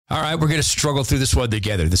All right, we're going to struggle through this one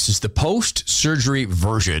together. This is the post-surgery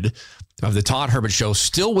version of the Todd Herman Show,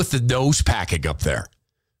 still with the nose packing up there.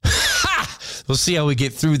 Ha! We'll see how we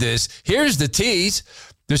get through this. Here's the tease.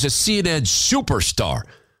 There's a CNN superstar.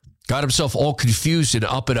 Got himself all confused and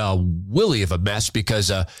up in a willy of a mess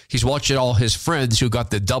because he's watching all his friends who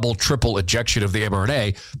got the double, triple injection of the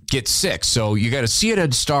mRNA get sick. So you got a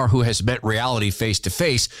CNN star who has met reality face to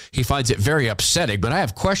face. He finds it very upsetting, but I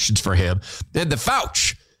have questions for him. And the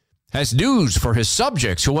Fauci has news for his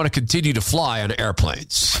subjects who want to continue to fly on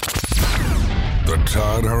airplanes. The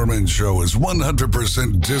Todd Herman Show is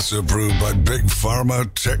 100% disapproved by big pharma,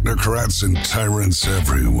 technocrats, and tyrants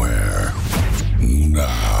everywhere.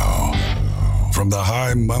 Now, from the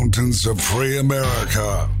high mountains of free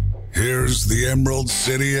America, here's the Emerald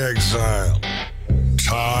City exile,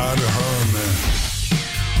 Todd Herman.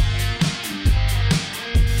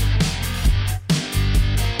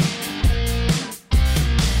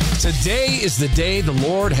 Today is the day the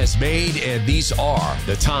Lord has made, and these are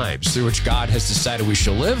the times through which God has decided we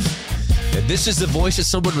shall live. And this is the voice of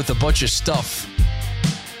someone with a bunch of stuff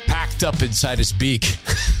packed up inside his beak.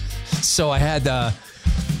 So I had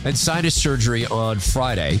sinus surgery on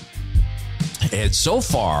Friday, and so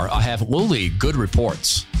far I have only good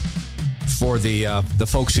reports for the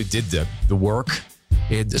folks who did the work.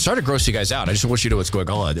 And sorry to gross you guys out. I just want you to know what's going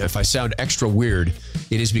on. If I sound extra weird,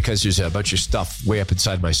 it is because there's a bunch of stuff way up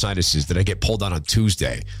inside my sinuses that I get pulled on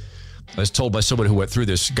Tuesday. I was told by someone who went through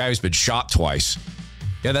this, guy who's been shot twice.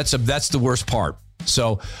 Yeah, that's the worst part.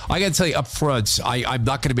 So I got to tell you up front, I'm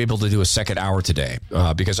not going to be able to do a second hour today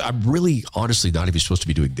because I'm really, honestly, not even supposed to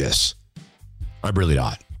be doing this. I'm really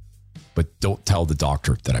not. But don't tell the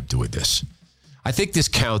doctor that I'm doing this. I think this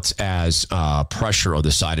counts as pressure on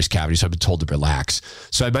the sinus cavity, so I've been told to relax.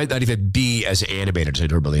 So I might not even be as animated as I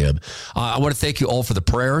normally am. I want to thank you all for the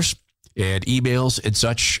prayers and emails and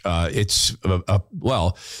such. It's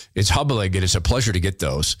humbling and it's a pleasure to get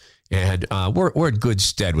those. And we're in good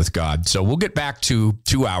stead with God. So we'll get back to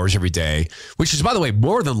 2 hours every day, which is, by the way,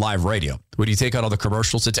 more than live radio. When you take out all the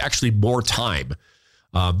commercials, it's actually more time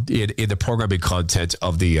in the programming content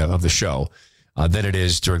of the show. Than it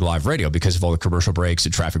is during live radio because of all the commercial breaks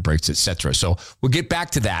and traffic breaks, etc. So we'll get back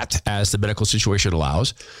to that as the medical situation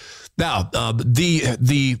allows. Now,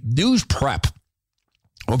 the news prep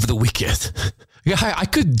over the weekend, I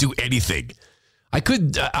couldn't do anything.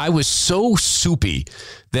 I was so soupy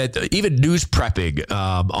that even news prepping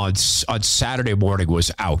on Saturday morning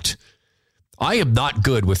was out. I am not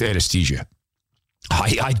good with anesthesia.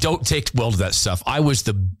 I don't take well to that stuff. I was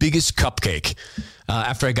the biggest cupcake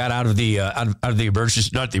after I got out of the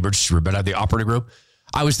emergency, not the emergency room, but out of the operating room.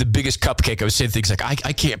 I was the biggest cupcake. I was saying things like,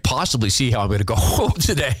 I can't possibly see how I'm going to go home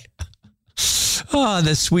today.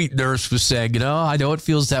 The sweet nurse was saying, I know it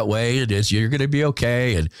feels that way, and you're going to be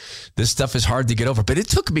okay, and this stuff is hard to get over. But it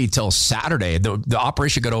took me till Saturday, and the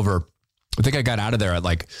operation got over. I think I got out of there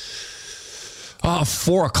at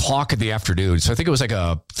 4 o'clock in the afternoon. So I think it was like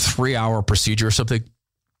a 3-hour procedure or something.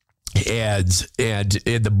 And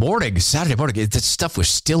in the morning, Saturday morning, that stuff was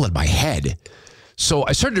still in my head. So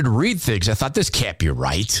I started to read things. I thought, this can't be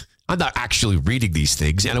right. I'm not actually reading these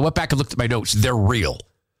things. And I went back and looked at my notes. They're real.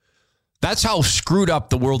 That's how screwed up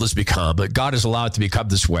the world has become. But God has allowed it to become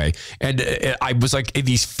this way. And I was like in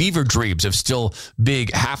these fever dreams of still being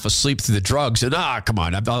half asleep through the drugs. And come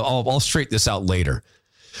on, I'll straighten this out later.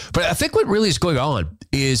 But I think what really is going on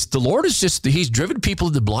is the Lord is he's driven people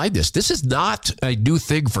into blindness. This is not a new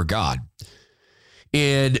thing for God.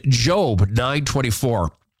 In Job 9:24,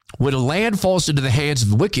 when a land falls into the hands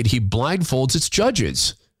of the wicked, he blindfolds its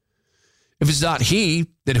judges. If it's not he,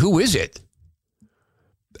 then who is it?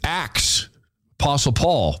 Acts, Apostle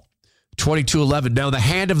Paul, 22:11. Now the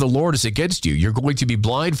hand of the Lord is against you. You're going to be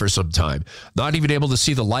blind for some time, not even able to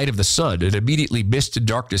see the light of the sun. And immediately mist and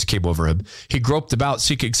darkness came over him. He groped about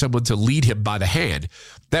seeking someone to lead him by the hand.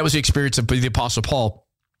 That was the experience of the Apostle Paul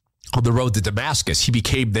on the road to Damascus. He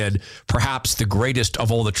became then perhaps the greatest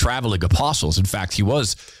of all the traveling apostles. In fact, he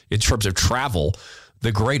was, in terms of travel,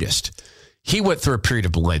 the greatest. He went through a period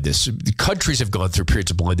of blindness. The countries have gone through periods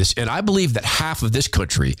of blindness, and I believe that half of this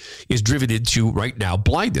country is driven into, right now,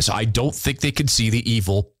 blindness. I don't think they can see the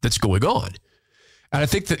evil that's going on. And I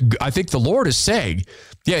think the Lord is saying,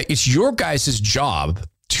 yeah, it's your guys' job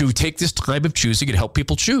to take this time of choosing and help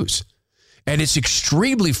people choose. And it's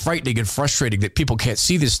extremely frightening and frustrating that people can't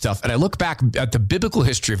see this stuff. And I look back at the biblical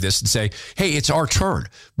history of this and say, hey, it's our turn.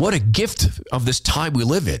 What a gift of this time we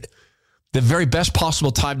live in. The very best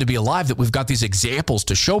possible time to be alive, that we've got these examples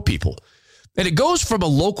to show people. And it goes from a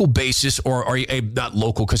local basis or not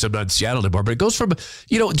local because I'm not in Seattle anymore, but it goes from,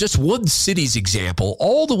 just one city's example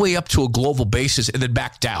all the way up to a global basis and then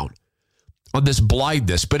back down on this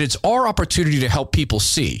blindness. But it's our opportunity to help people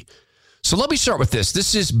see. So let me start with this.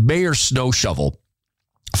 This is Mayor Snow Shovel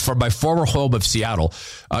from my former home of Seattle.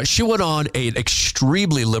 She went on an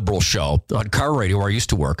extremely liberal show on car radio where I used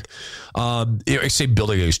to work. Same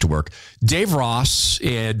building I used to work. Dave Ross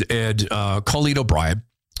and Colleen O'Brien.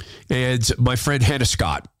 And my friend Hannah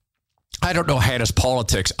Scott. I don't know Hannah's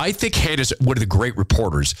politics. I think Hannah's one of the great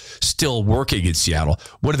reporters still working in Seattle,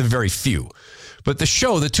 one of the very few. But the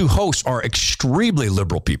show, the two hosts are extremely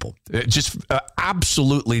liberal people, just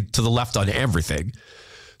absolutely to the left on everything.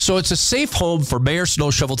 So it's a safe home for Mayor Snow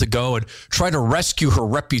Shovel to go and try to rescue her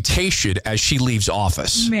reputation as she leaves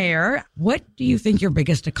office. Mayor, what do you think your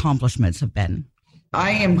biggest accomplishments have been?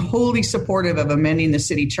 I am wholly supportive of amending the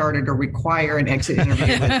city charter to require an exit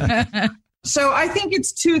interview. So I think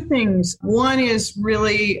it's two things. One is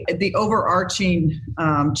really the overarching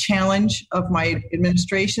challenge of my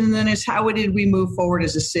administration. And then is how did we move forward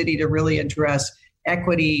as a city to really address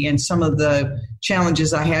equity and some of the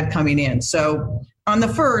challenges I had coming in. So on the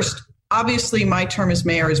first, obviously my term as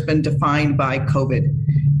mayor has been defined by COVID.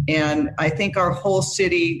 And I think our whole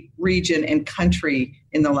city, region, and country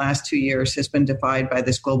in the last 2 years has been defined by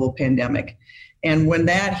this global pandemic. And when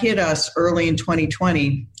that hit us early in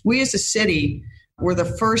 2020, we as a city were the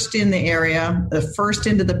first in the area, the first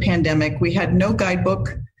into the pandemic. We had no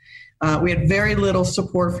guidebook. We had very little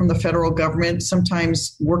support from the federal government,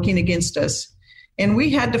 sometimes working against us. And we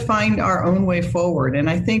had to find our own way forward. And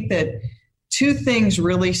I think that two things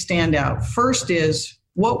really stand out. First is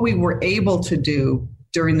what we were able to do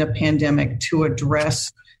during the pandemic to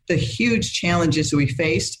address the huge challenges we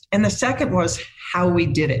faced. And the second was how we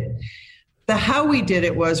did it. The how we did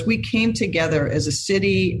it was we came together as a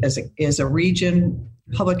city, as a region,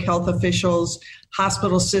 public health officials,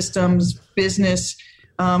 hospital systems, business,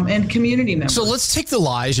 and community members. So let's take the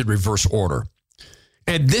lies in reverse order.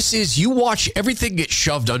 And this is, you watch everything get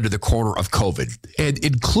shoved under the corner of COVID, and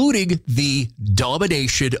including the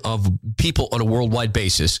domination of people on a worldwide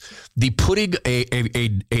basis, the putting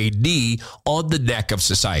a knee on the neck of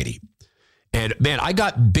society. And man, I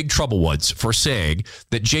got big trouble once for saying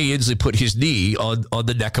that Jay Inslee put his knee on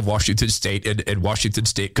the neck of Washington State and Washington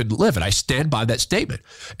State couldn't live. And I stand by that statement.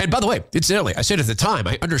 And by the way, incidentally, I said at the time,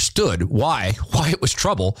 I understood why it was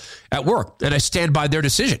trouble at work. And I stand by their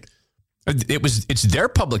decision. It's their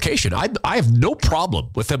publication. I have no problem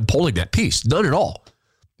with them pulling that piece. None at all.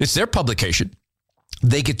 It's their publication.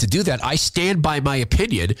 They get to do that. I stand by my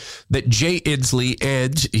opinion that Jay Inslee,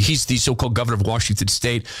 and he's the so-called governor of Washington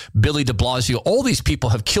State, Billy DeBlasio, all these people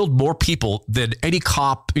have killed more people than any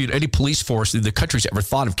cop, any police force in the country's ever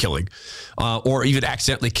thought of killing, or even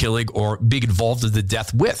accidentally killing or being involved in the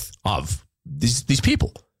death of these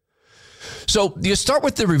people. So you start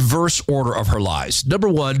with the reverse order of her lies. Number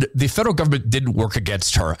one, the federal government didn't work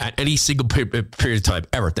against her at any single period of time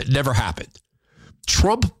ever. That never happened.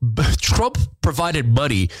 Trump provided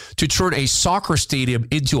money to turn a soccer stadium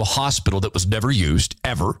into a hospital that was never used,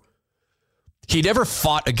 ever. He never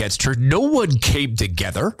fought against her. No one came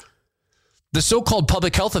together. The so-called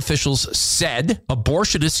public health officials said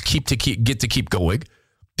abortionists get to keep going.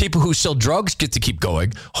 People who sell drugs get to keep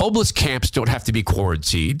going. Homeless camps don't have to be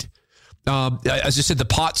quarantined. As I said, the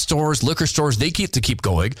pot stores, liquor stores, they get to keep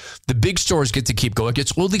going. The big stores get to keep going.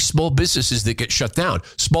 It's only small businesses that get shut down.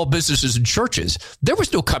 Small businesses and churches. There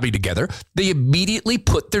was no coming together. They immediately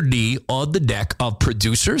put their knee on the neck of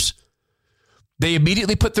producers. They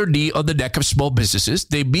immediately put their knee on the neck of small businesses.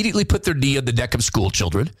 They immediately put their knee on the neck of school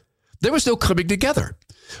children. There was no coming together.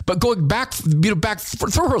 But going back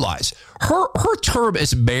through her lies, her term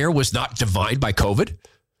as mayor was not defined by COVID.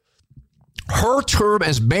 Her term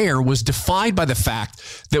as mayor was defined by the fact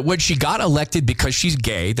that when she got elected because she's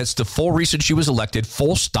gay, that's the full reason she was elected,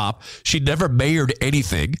 full stop. She never mayored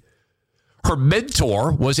anything. Her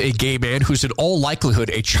mentor was a gay man who's in all likelihood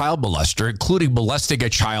a child molester, including molesting a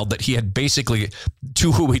child that he had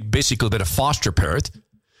to whom he'd basically been a foster parent.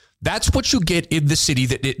 That's what you get in the city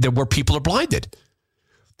that where people are blinded.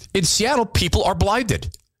 In Seattle, people are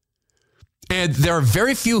blinded. And there are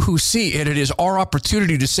very few who see, and it is our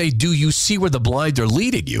opportunity to say, do you see where the blind are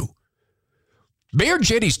leading you? Mayor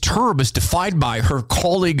Jenny's term is defined by her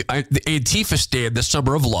calling the Antifa stand the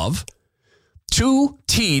summer of love. 2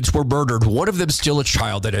 teens were murdered, one of them still a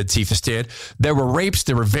child at Antifa stand. There were rapes,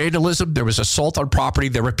 there were vandalism, there was assault on property,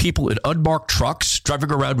 there were people in unmarked trucks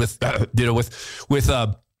driving around with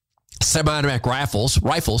semi-automatic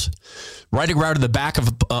rifles, riding around in the back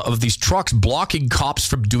of these trucks, blocking cops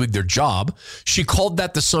from doing their job. She called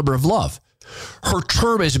that the summer of love. Her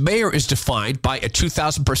term as mayor is defined by a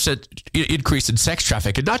 2,000% increase in sex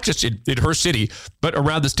traffic, and not just in her city, but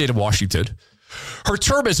around the state of Washington. Her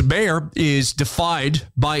term as mayor is defined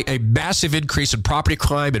by a massive increase in property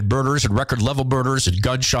crime and murders and record level murders and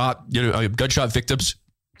gunshot victims.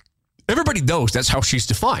 Everybody knows that's how she's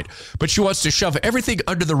defined, but she wants to shove everything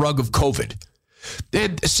under the rug of COVID.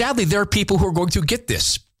 And sadly, there are people who are going to get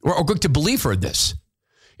this or are going to believe her in this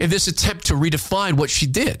attempt to redefine what she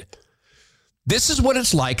did. This is what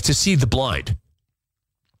it's like to see the blind.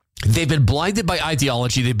 They've been blinded by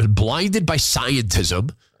ideology. They've been blinded by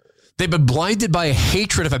scientism. They've been blinded by a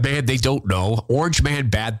hatred of a man they don't know. Orange man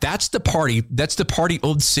bad. That's the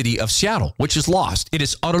party-owned city of Seattle, which is lost. It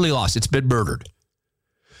is utterly lost. It's been murdered.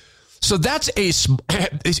 So that's I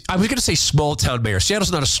was going to say small town mayor.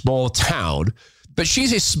 Seattle's not a small town, but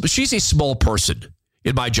she's a small person,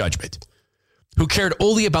 in my judgment, who cared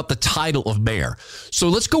only about the title of mayor. So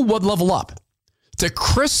let's go one level up to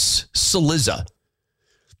Chris Cillizza.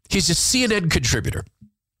 He's a CNN contributor.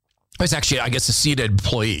 He's actually, I guess, a CNN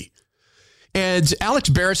employee. And Alex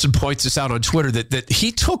Berenson points this out on Twitter that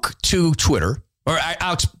he took to Twitter, or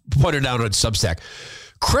Alex pointed out on Substack.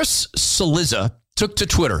 Chris Cillizza took to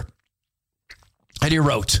Twitter and he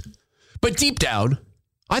wrote, "But deep down,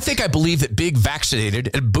 I think I believe that being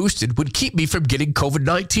vaccinated and boosted would keep me from getting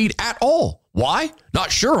COVID-19 at all. Why?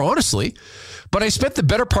 Not sure, honestly. But I spent the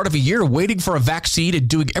better part of a year waiting for a vaccine and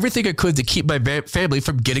doing everything I could to keep my family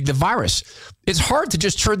from getting the virus. It's hard to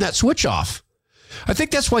just turn that switch off. I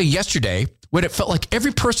think that's why yesterday, when it felt like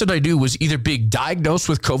every person I knew was either being diagnosed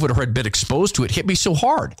with COVID or had been exposed to it, hit me so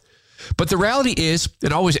hard. But the reality is,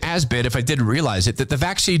 and always has been if I didn't realize it, that the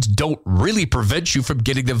vaccines don't really prevent you from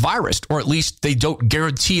getting the virus, or at least they don't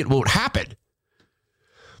guarantee it won't happen.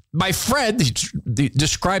 My friend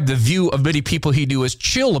described the view of many people he knew as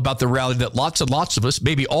chill about the reality that lots and lots of us,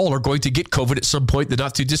 maybe all, are going to get COVID at some point in the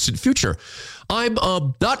not too distant future. I'm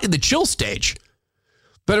not in the chill stage,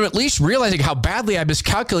 but I'm at least realizing how badly I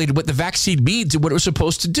miscalculated what the vaccine means and what it was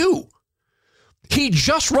supposed to do." He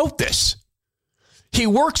just wrote this. He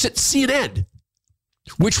works at CNN,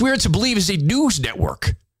 which we're to believe is a news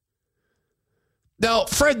network. Now,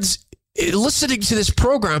 friends, listening to this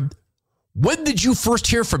program, when did you first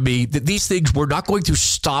hear from me that these things were not going to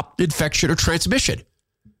stop infection or transmission?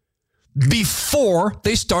 Before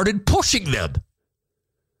they started pushing them.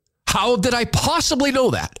 How did I possibly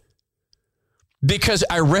know that? Because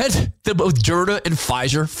I read the Moderna and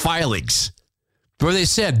Pfizer filings where they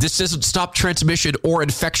said this doesn't stop transmission or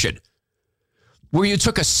infection. Where you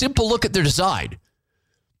took a simple look at their design,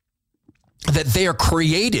 that they are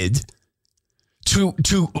created to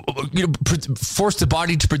force the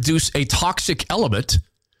body to produce a toxic element,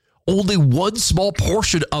 only one small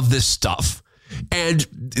portion of this stuff, and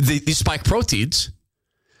the spike proteins.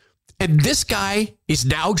 And this guy is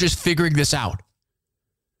now just figuring this out.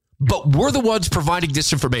 But we're the ones providing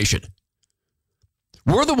disinformation.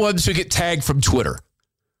 We're the ones who get tagged from Twitter.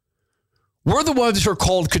 We're the ones who are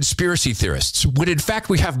called conspiracy theorists, when in fact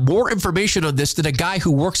we have more information on this than a guy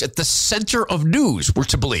who works at the center of news we're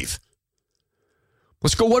to believe.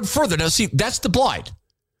 Let's go one further. Now, see, that's the blind.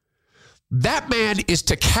 That man is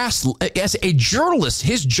to cast, as a journalist,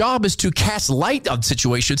 his job is to cast light on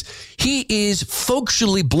situations. He is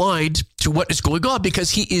functionally blind to what is going on because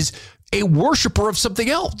he is a worshiper of something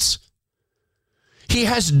else. He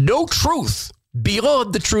has no truth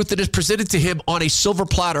beyond the truth that is presented to him on a silver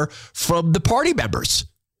platter from the party members.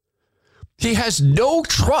 He has no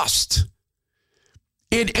trust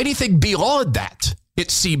in anything beyond that, it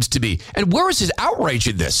seems to me. And where is his outrage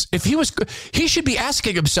in this? If he should be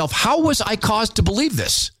asking himself, how was I caused to believe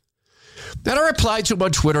this? Then I replied to him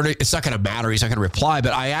on Twitter. It's not going to matter. He's not going to reply.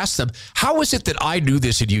 But I asked them, how is it that I knew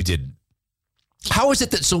this and you didn't? How is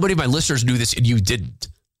it that so many of my listeners knew this and you didn't?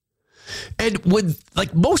 And when,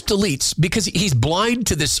 like most elites, because he's blind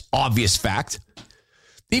to this obvious fact,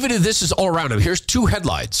 even if this is all around him, here's two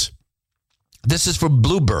headlines. This is from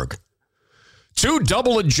Bloomberg. 2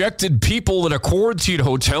 double-injected people in a quarantine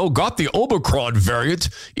hotel got the Omicron variant,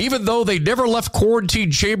 even though they never left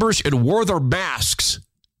quarantine chambers and wore their masks.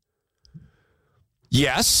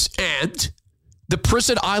 Yes, and the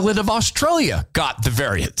prison island of Australia got the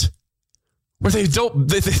variant. Where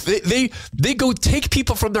they go take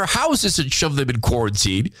people from their houses and shove them in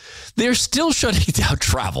quarantine. They're still shutting down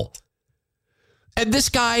travel. And this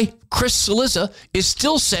guy, Chris Cillizza, is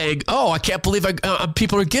still saying, oh, I can't believe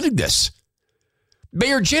people are getting this.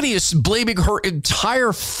 Mayor Jenny is blaming her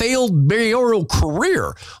entire failed mayoral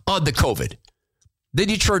career on the COVID. Then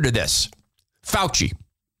you turn to this. Fauci.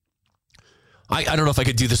 I don't know if I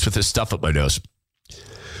could do this with this stuff up my nose.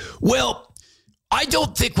 Well, I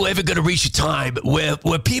don't think we're ever going to reach a time where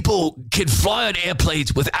people can fly on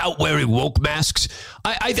airplanes without wearing woke masks.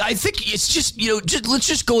 I think it's just, let's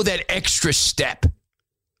just go that extra step,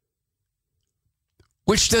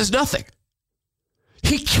 which does nothing.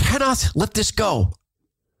 He cannot let this go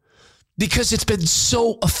because it's been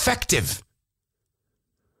so effective.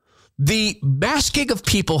 The masking of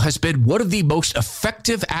people has been one of the most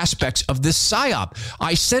effective aspects of this psyop.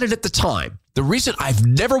 I said it at the time. The reason I've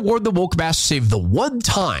never worn the woke mask, save the one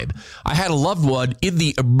time I had a loved one in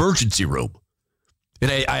the emergency room.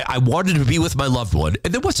 And I wanted to be with my loved one.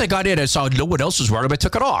 And then once I got in, I saw no one else was wearing them. I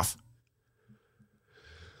took it off.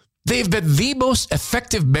 They've been the most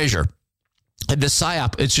effective measure in the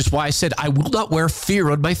psyop. It's just why I said I will not wear fear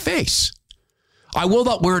on my face. I will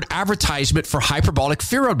not wear an advertisement for hyperbolic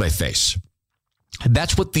fear on my face. And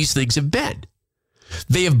that's what these things have been.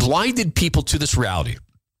 They have blinded people to this reality.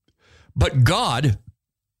 But God,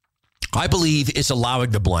 I believe, is allowing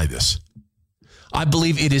the blindness. I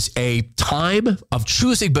believe it is a time of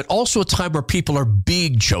choosing, but also a time where people are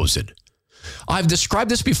being chosen. I've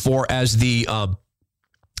described this before as the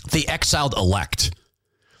exiled elect.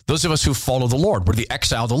 Those of us who follow the Lord, we're the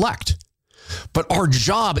exiled elect. But our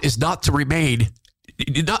job is not to remain,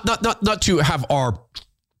 not to have our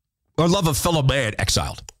love of fellow man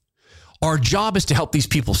exiled. Our job is to help these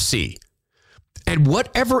people see. And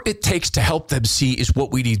whatever it takes to help them see is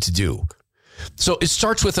what we need to do. So it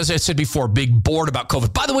starts with, as I said before, being bored about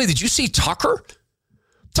COVID. By the way, did you see Tucker?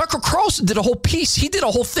 Tucker Carlson did a whole piece. He did a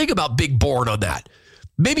whole thing about being bored on that.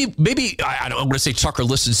 Maybe I don't want to say Tucker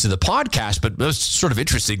listens to the podcast, but it's sort of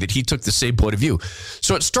interesting that he took the same point of view.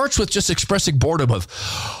 So it starts with just expressing boredom of,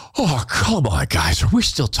 oh, come on, guys. Are we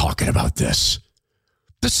still talking about this?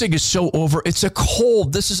 This thing is so over. It's a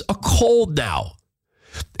cold. This is a cold now.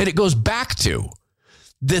 And it goes back to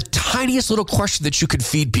the tiniest little question that you can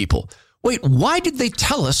feed people. Wait, why did they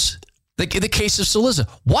tell us, like in the case of Cillizza,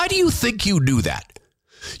 why do you think you knew that?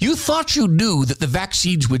 You thought you knew that the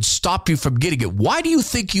vaccines would stop you from getting it. Why do you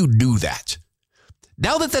think you knew that?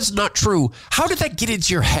 Now that that's not true, how did that get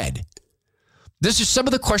into your head? This is some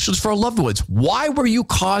of the questions for our loved ones. Why were you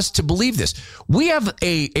caused to believe this? We have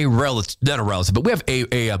a relative, not a relative, but we have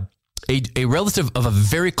a relative of a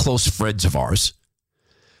very close friends of ours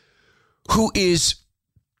who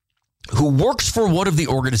works for one of the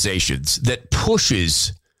organizations that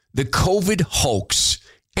pushes the COVID hoax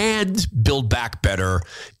and Build Back Better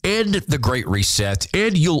and the Great Reset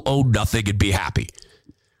and You'll Own Nothing and Be Happy.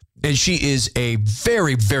 And she is a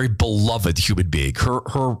very, very beloved human being. Her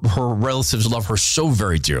relatives love her so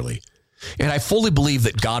very dearly. And I fully believe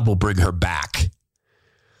that God will bring her back.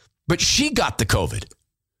 But she got the COVID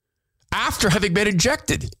after having been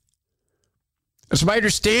injected. It's my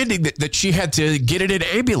understanding that she had to get in an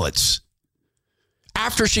ambulance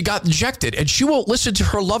after she got injected. And she won't listen to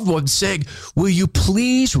her loved ones saying, will you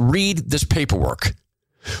please read this paperwork?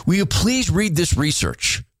 Will you please read this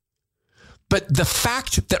research? But the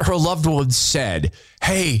fact that her loved ones said,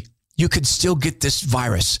 hey, you can still get this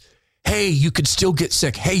virus. Hey, you can still get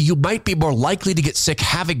sick. Hey, you might be more likely to get sick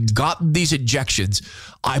having gotten these injections.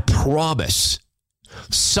 I promise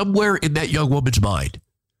somewhere in that young woman's mind,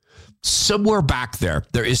 somewhere back there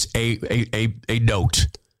is a note.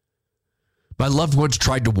 My loved ones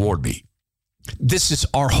tried to warn me. This is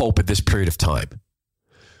our hope at this period of time.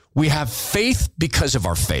 We have faith because of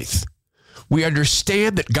our faith. We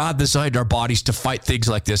understand that God designed our bodies to fight things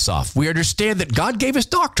like this off. We understand that God gave us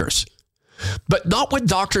doctors, but not when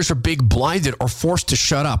doctors are being blinded or forced to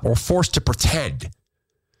shut up or forced to pretend.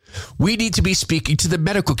 We need to be speaking to the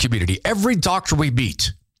medical community. Every doctor we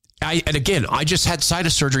meet, and again, I just had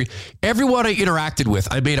sinus surgery. Everyone I interacted with,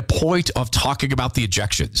 I made a point of talking about the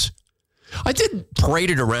injections. I didn't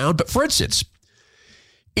parade it around, but for instance,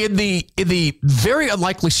 in the very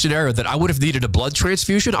unlikely scenario that I would have needed a blood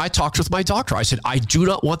transfusion, I talked with my doctor. I said, I do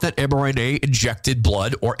not want that mRNA injected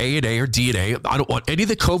blood or ANA or DNA. I don't want any of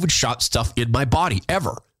the COVID shot stuff in my body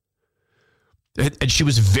ever. And she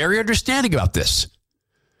was very understanding about this.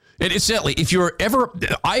 And incidentally, if you're ever,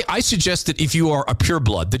 I suggest that if you are a pure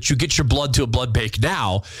blood, that you get your blood to a blood bank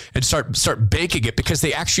now and start banking it, because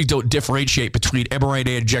they actually don't differentiate between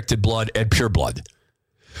mRNA injected blood and pure blood.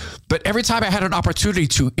 But every time I had an opportunity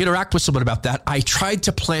to interact with someone about that, I tried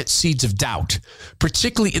to plant seeds of doubt,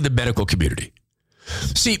 particularly in the medical community.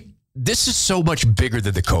 See, this is so much bigger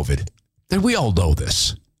than the COVID, and we all know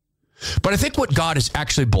this. But I think what God is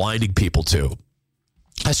actually blinding people to,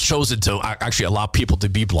 has chosen to actually allow people to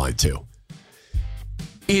be blind to,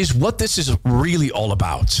 is what this is really all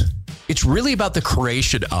about. It's really about the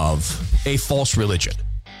creation of a false religion.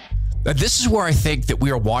 Now, this is where I think that we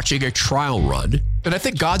are watching a trial run, and I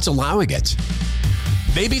think God's allowing it.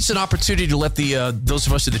 Maybe it's an opportunity to let those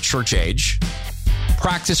of us in the church age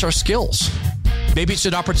practice our skills. Maybe it's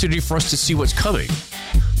an opportunity for us to see what's coming.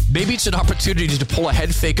 Maybe it's an opportunity to pull a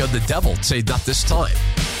head fake on the devil and say, not this time.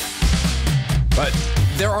 But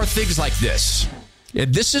there are things like this.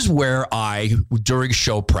 And this is where I, during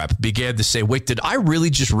show prep, began to say, wait, did I really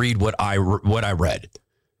just read what I read?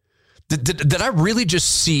 Did I really just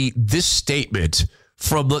see this statement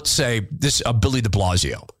from, let's say, this Billy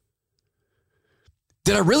DeBlasio?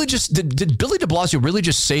 Did Billy DeBlasio really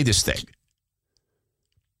just say this thing?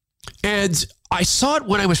 And I saw it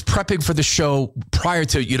when I was prepping for the show prior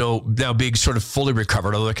to, now being sort of fully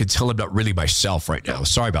recovered, although I can tell I'm not really myself right now.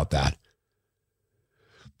 Sorry about that.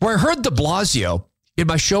 Where I heard DeBlasio in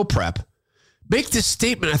my show prep make this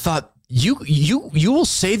statement, I thought, you will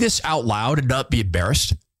say this out loud and not be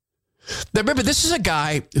embarrassed? Now, remember, this is a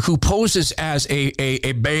guy who poses as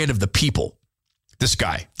a man of the people. This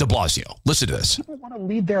guy, DeBlasio. Listen to this. People want to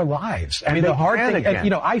lead their lives. I mean, the hard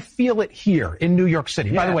thing, I feel it here in New York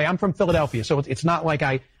City. Yeah. By the way, I'm from Philadelphia, so it's not like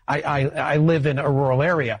I live in a rural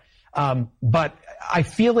area. But I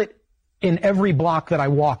feel it in every block that I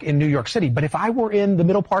walk in New York City. But if I were in the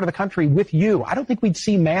middle part of the country with you, I don't think we'd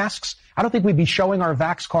see masks. I don't think we'd be showing our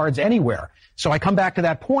vax cards anywhere. So I come back to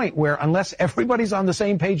that point where unless everybody's on the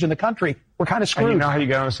same page in the country, we're kind of screwed. And you know how you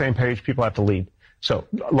get on the same page? People have to lead. So,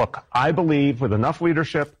 look, I believe with enough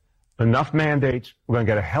leadership, enough mandates, we're going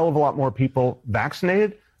to get a hell of a lot more people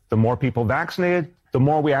vaccinated. The more people vaccinated, the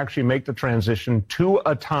more we actually make the transition to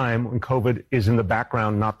a time when COVID is in the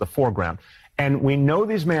background, not the foreground. And we know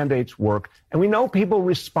these mandates work, and we know people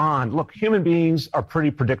respond. Look, human beings are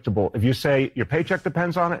pretty predictable. If you say your paycheck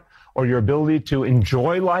depends on it, or your ability to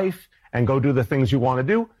enjoy life and go do the things you want to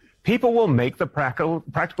do, people will make the practical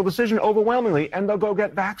decision overwhelmingly, and they'll go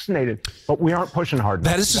get vaccinated. But we aren't pushing hard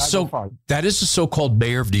enough. That is the so-called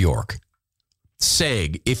mayor of New York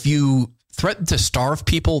saying, if you threaten to starve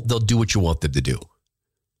people, they'll do what you want them to do.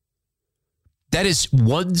 That is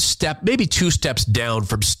one step, maybe two steps down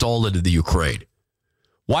from Stalin in the Ukraine.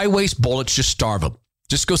 Why waste bullets? Just starve them.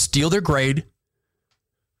 Just go steal their grain,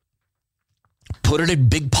 put it in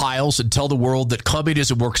big piles, and tell the world that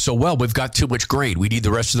communism works so well. We've got too much grain. We need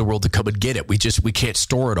the rest of the world to come and get it. We can't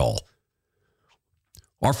store it all.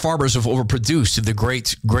 Our farmers have overproduced in the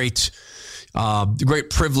great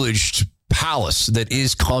privileged palace that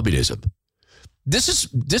is communism. This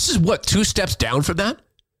is what, two steps down from that?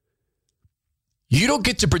 You don't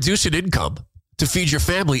get to produce an income to feed your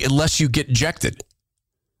family unless you get injected.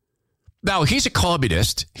 Now, he's a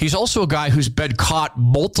communist. He's also a guy who's been caught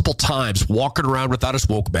multiple times walking around without his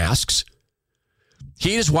woke masks. He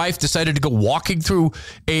and his wife decided to go walking through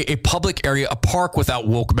a public area, a park, without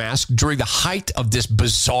woke masks during the height of this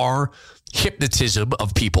bizarre hypnotism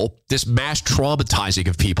of people, this mass traumatizing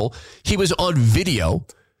of people. He was on video.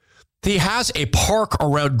 He has a park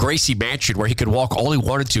around Gracie Mansion where he could walk all he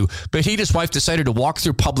wanted to, but he and his wife decided to walk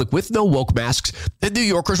through public with no woke masks, and New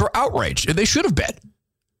Yorkers were outraged, and they should have been.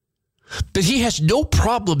 But he has no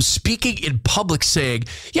problem speaking in public saying,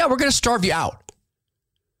 yeah, we're going to starve you out.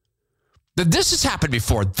 Now, this has happened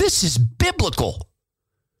before. This is biblical.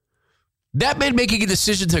 That man making a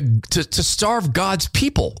decision to starve God's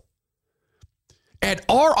people. And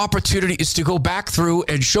our opportunity is to go back through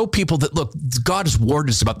and show people that, look, God has warned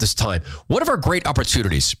us about this time. One of our great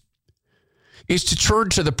opportunities is to turn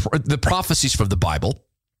to the prophecies from the Bible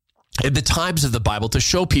and the times of the Bible to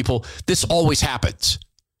show people this always happens.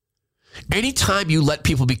 Anytime you let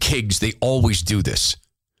people be kings, they always do this.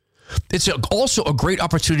 It's also a great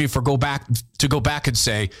opportunity to go back and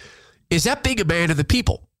say, is that being a man of the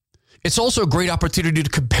people? It's also a great opportunity to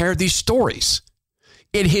compare these stories.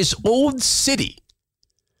 In his own city,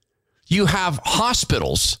 you have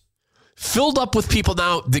hospitals filled up with people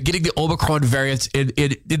now getting the Omicron variant. In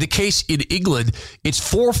the case in England, it's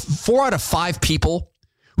four out of 5 people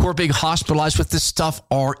who are being hospitalized with this stuff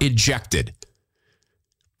are injected.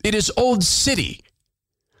 In his own city,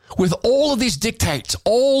 with all of these diktats,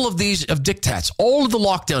 all of the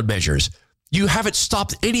lockdown measures, you haven't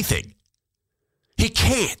stopped anything. He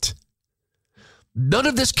can't. None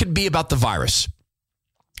of this can be about the virus.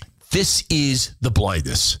 This is the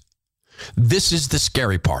blindness. This is the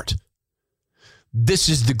scary part. This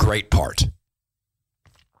is the great part.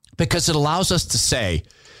 Because it allows us to say,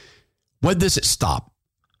 when does it stop?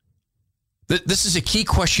 This is a key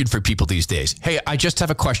question for people these days. Hey, I just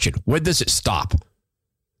have a question. When does it stop?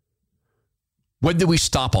 When do we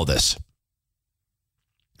stop all this?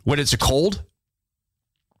 When it's a cold?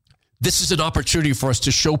 This is an opportunity for us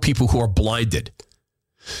to show people who are blinded.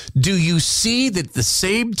 Do you see that at the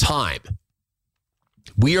same time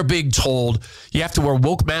We are being told you have to wear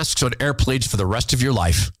woke masks on airplanes for the rest of your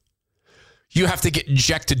life. You have to get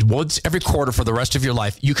injected once every quarter for the rest of your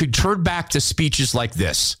life. You could turn back to speeches like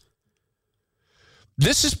this.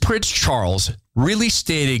 This is Prince Charles really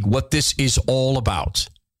stating what this is all about.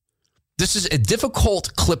 This is a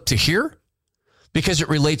difficult clip to hear because it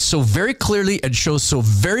relates so very clearly and shows so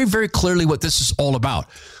very, very clearly what this is all about.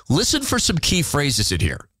 Listen for some key phrases in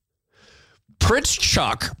here. Prince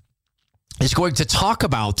Chuck is going to talk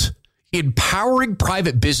about empowering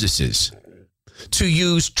private businesses to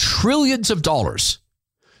use trillions of dollars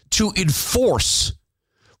to enforce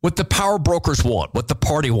what the power brokers want, what the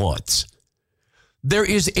party wants. There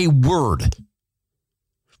is a word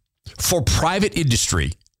for private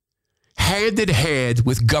industry hand in hand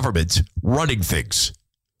with government running things.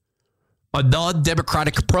 A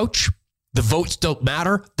non-democratic approach. The votes don't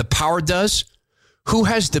matter. The power does. Who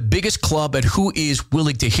has the biggest club and who is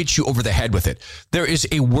willing to hit you over the head with it? There is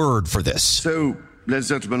a word for this. So,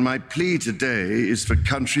 ladies and gentlemen, my plea today is for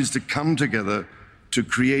countries to come together to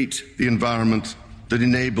create the environment that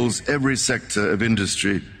enables every sector of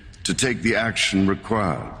industry to take the action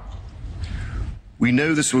required. We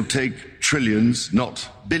know this will take trillions, not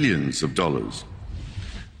billions of dollars.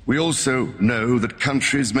 We also know that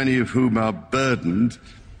countries, many of whom are burdened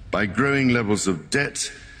by growing levels of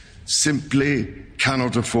debt, simply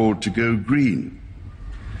cannot afford to go green.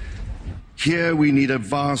 Here we need a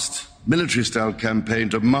vast military-style campaign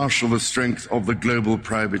to marshal the strength of the global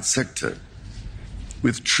private sector.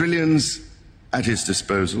 With trillions at its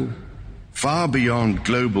disposal, far beyond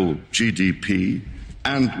global GDP,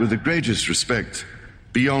 and with the greatest respect,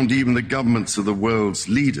 beyond even the governments of the world's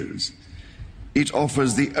leaders, it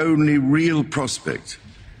offers the only real prospect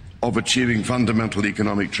of achieving fundamental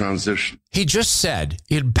economic transition. He just said,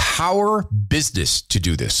 empower business to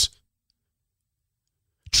do this.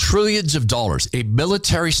 Trillions of dollars, a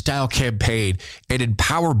military-style campaign, and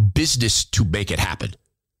empower business to make it happen.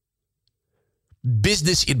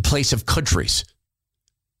 Business in place of countries.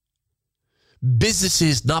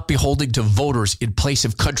 Businesses not beholding to voters in place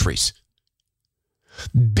of countries.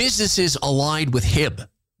 Businesses aligned with him.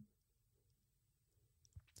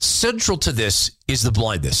 Central to this is the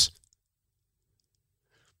blindness.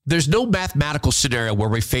 There's no mathematical scenario where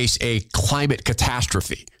we face a climate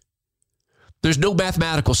catastrophe. There's no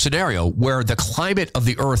mathematical scenario where the climate of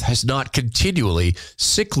the earth has not continually,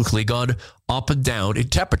 cyclically gone up and down in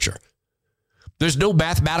temperature. There's no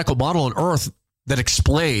mathematical model on earth that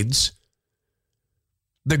explains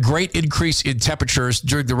the great increase in temperatures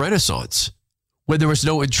during the Renaissance when there was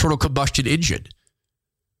no internal combustion engine.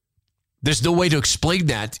 There's no way to explain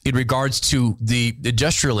that in regards to the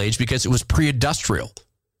industrial age because it was pre-industrial.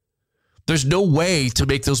 There's no way to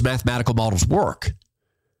make those mathematical models work.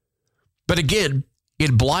 But again,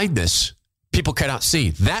 in blindness, people cannot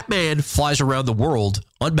see. That man flies around the world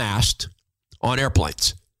unmasked on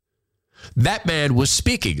airplanes. That man was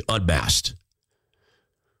speaking unmasked.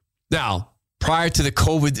 Now, prior to the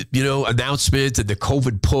COVID, announcement and the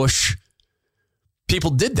COVID push,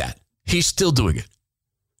 people did that. He's still doing it.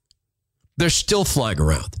 They're still flying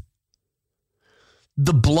around.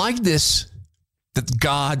 The blindness that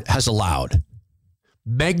God has allowed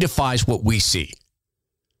magnifies what we see.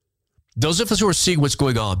 Those of us who are seeing what's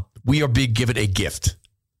going on, we are being given a gift.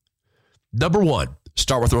 Number one,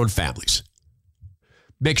 start with our own families.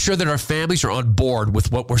 Make sure that our families are on board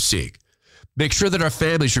with what we're seeing. Make sure that our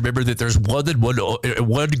families remember that there's one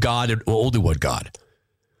God and only one God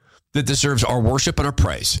that deserves our worship and our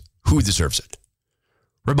praise. Who deserves it?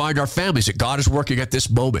 Remind our families that God is working at this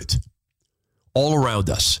moment all around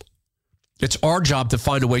us. It's our job to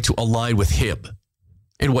find a way to align with him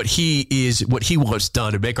and what he wants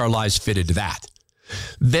done and make our lives fit into that.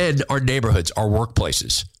 Then our neighborhoods, our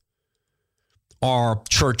workplaces, our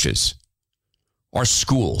churches, our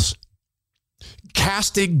schools,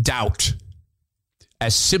 casting doubt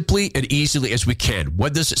as simply and easily as we can.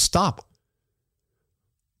 When does it stop?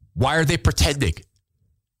 Why are they pretending?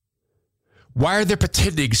 Why are they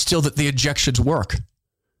pretending still that the injections work?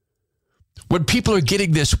 When people are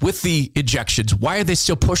getting this with the injections, why are they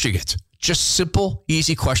still pushing it? Just simple,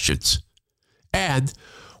 easy questions. And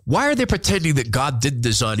why are they pretending that God didn't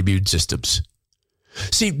design immune systems?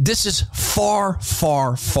 See, this is far,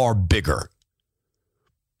 far, far bigger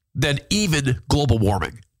than even global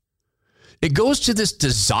warming. It goes to this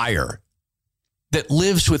desire that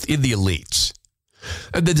lives within the elites.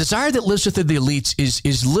 And the desire that lives within the elites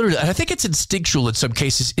is literally, and I think it's instinctual in some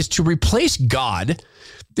cases, is to replace God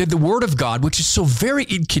and the word of God, which is so very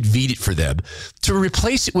inconvenient for them, to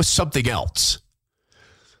replace it with something else.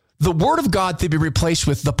 The word of God to be replaced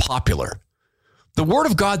with the popular. the word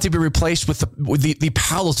of God to be replaced with the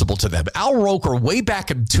palatable to them. Al Roker, way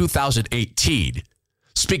back in 2018,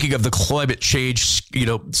 speaking of the climate change,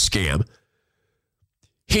 scam,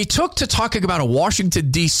 he took to talking about a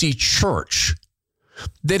Washington, D.C. church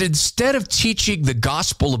that instead of teaching the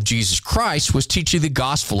gospel of Jesus Christ was teaching the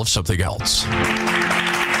gospel of something else.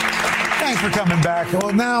 Thanks for coming back.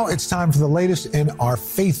 Well, now it's time for the latest in our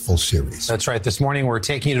Faithful series. That's right. This morning, we're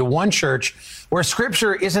taking you to one church where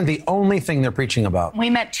Scripture isn't the only thing they're preaching about. We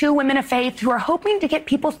met two women of faith who are hoping to get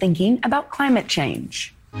people thinking about climate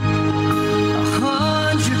change.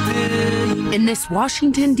 In this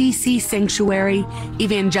Washington, D.C. sanctuary,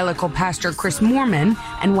 evangelical pastor Chris Moorman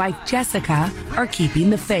and wife Jessica are keeping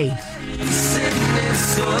the faith.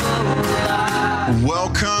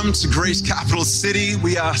 Welcome to Grace Capital City.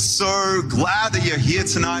 We are so glad that you're here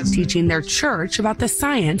tonight. Teaching their church about the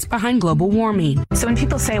science behind global warming. So when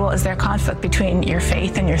people say, well, is there conflict between your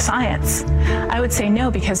faith and your science? I would say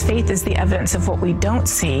no, because faith is the evidence of what we don't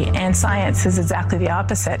see, and science is exactly the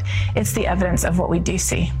opposite. It's the evidence of what we do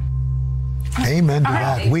see. Amen to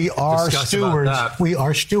that. We are stewards. We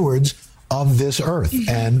are stewards of this earth,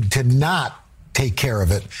 and to not take care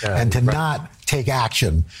of it and to not take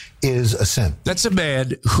action is a sin. That's a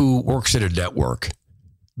man who works in a network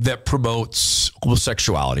that promotes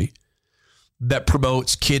homosexuality, that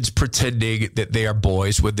promotes kids pretending that they are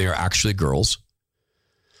boys when they are actually girls,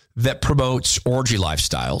 that promotes orgy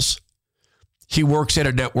lifestyles. He works at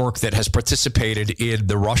a network that has participated in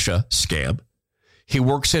the Russia scam. He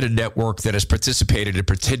works at a network that has participated in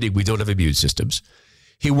pretending we don't have immune systems.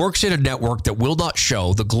 He works in a network that will not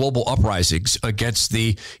show the global uprisings against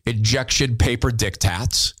the injection paper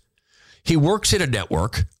diktats. He works in a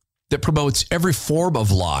network that promotes every form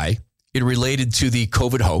of lie related to the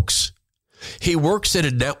COVID hoax. He works in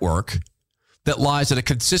a network that lies on a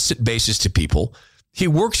consistent basis to people. He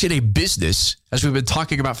works in a business, as we've been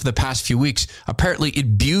talking about for the past few weeks, apparently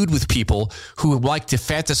imbued with people who like to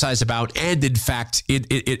fantasize about and, in fact,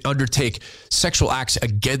 undertake sexual acts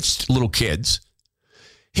against little kids.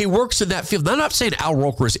 He works in that field. Now, I'm not saying Al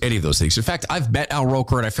Roker is any of those things. In fact, I've met Al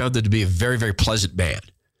Roker, and I found him to be a very, very pleasant man.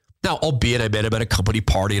 Now, albeit I met him at a company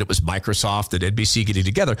party, and it was Microsoft and NBC getting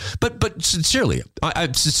together. But sincerely, I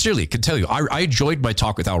sincerely can tell you, I enjoyed my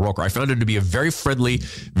talk with Al Roker. I found him to be a very friendly,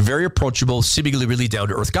 very approachable, seemingly really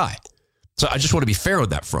down-to-earth guy. So I just want to be fair on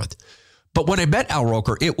that front. But when I met Al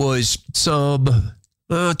Roker, it was some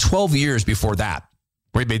 12 years before that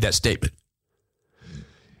where he made that statement.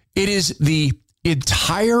 It is the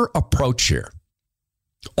entire approach here,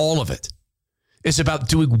 all of it, is about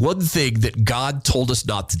doing one thing that God told us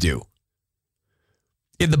not to do.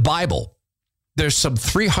 In the Bible, there's some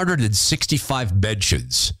 365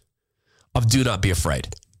 mentions of do not be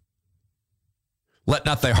afraid. Let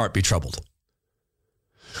not thy heart be troubled.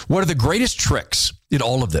 One of the greatest tricks in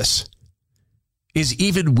all of this is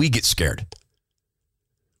even we get scared.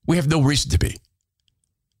 We have no reason to be.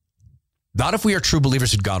 Not if we are true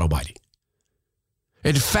believers in God Almighty.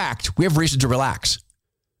 In fact, we have reason to relax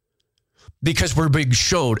because we're being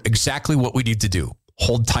shown exactly what we need to do.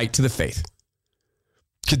 Hold tight to the faith.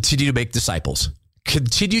 Continue to make disciples.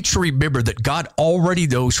 Continue to remember that God already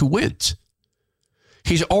knows who wins.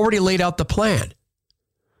 He's already laid out the plan.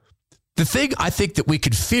 The thing I think that we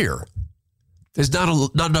can fear is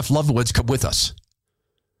not enough loved ones come with us.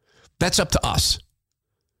 That's up to us.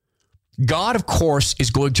 God, of course, is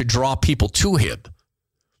going to draw people to him.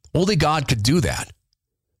 Only God can do that.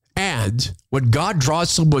 And when God draws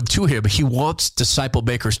someone to him, he wants disciple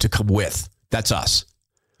makers to come with. That's us.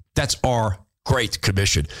 That's our great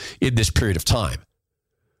commission in this period of time.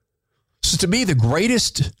 So to me, the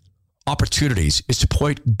greatest opportunities is to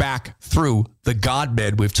point back through the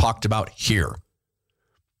God-men we've talked about here.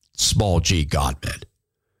 Small g God-men.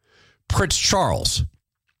 Prince Charles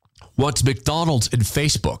wants McDonald's and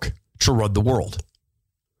Facebook to run the world.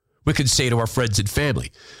 We can say to our friends and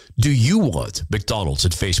family, do you want McDonald's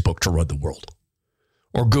and Facebook to run the world?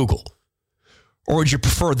 Or Google? Or would you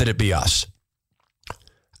prefer that it be us?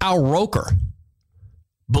 Al Roker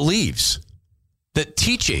believes that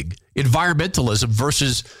teaching environmentalism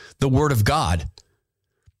versus the Word of God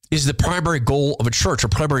is the primary goal of a church or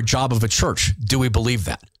primary job of a church. Do we believe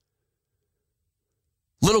that?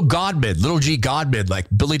 Little godmen, little g godmen like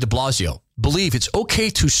Bill DeBlasio believe it's okay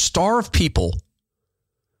to starve people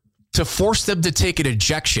to force them to take an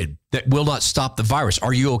injection that will not stop the virus.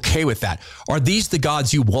 Are you okay with that? Are these the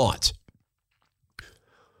gods you want?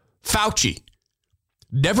 Fauci,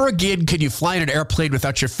 never again can you fly in an airplane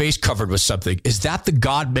without your face covered with something. Is that the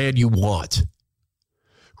God man you want?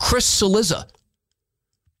 Cillizza,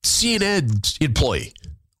 CNN employee,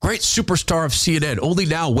 Great superstar of CNN, only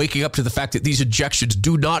now waking up to the fact that these injections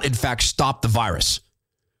do not, in fact, stop the virus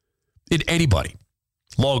in anybody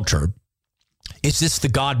long term. Is this the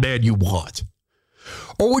God-man you want?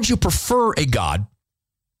 Or would you prefer a God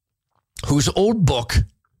whose own book,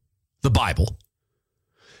 the Bible,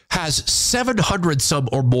 has 700 some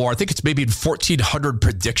or more, I think it's maybe 1,400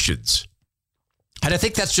 predictions. And I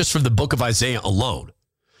think that's just from the book of Isaiah alone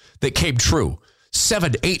that came true.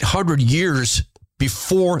 700-800 years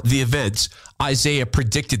before the events, Isaiah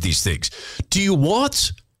predicted these things. Do you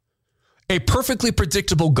want a perfectly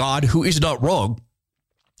predictable God who is not wrong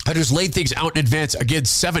and who's laid things out in advance, again,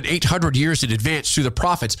 700-800 years in advance through the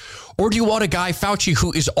prophets? Or do you want a guy, Fauci,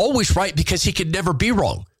 who is always right because he can never be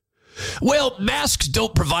wrong? Well, masks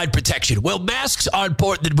don't provide protection. Well, masks are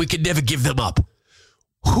important and we can never give them up.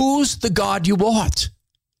 Who's the God you want?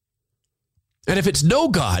 And if it's no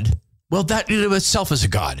God, well, that in of itself is a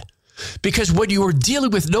God. Because when you are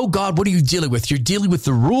dealing with no God, what are you dealing with? You're dealing with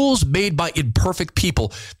the rules made by imperfect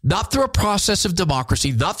people, not through a process of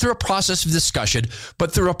democracy, not through a process of discussion,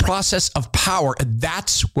 but through a process of power. And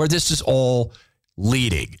that's where this is all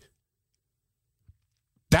leading.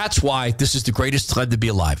 That's why this is the greatest time to be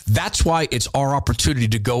alive. That's why it's our opportunity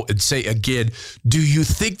to go and say again, do you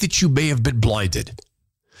think that you may have been blinded?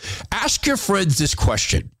 Ask your friends this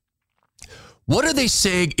question. What are they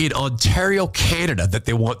saying in Ontario, Canada, that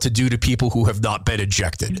they want to do to people who have not been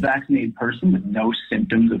injected? A vaccinated person with no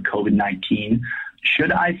symptoms of COVID-19,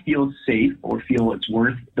 should I feel safe or feel it's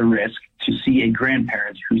worth the risk to see a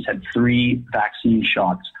grandparent who's had 3 vaccine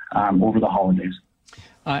shots over the holidays?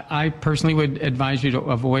 I personally would advise you to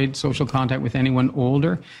avoid social contact with anyone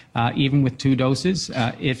older, even with 2 doses.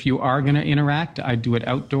 If you are going to interact, I'd do it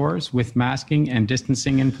outdoors with masking and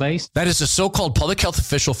distancing in place. That is a so-called public health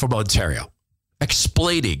official from Ontario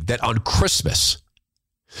explaining that on Christmas,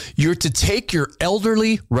 you're to take your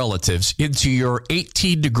elderly relatives into your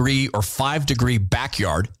 18-degree or 5-degree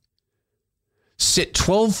backyard, sit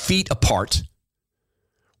 12 feet apart,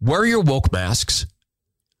 wear your woke masks,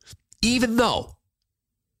 even though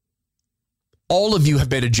all of you have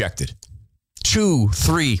been injected 2,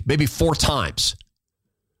 3, maybe 4 times.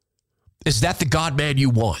 Is that the God-man you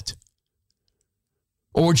want?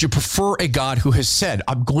 Or would you prefer a God who has said,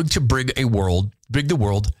 I'm going to bring the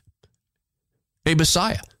world a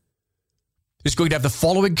Messiah? He's going to have the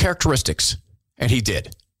following characteristics, and he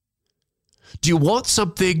did. Do you want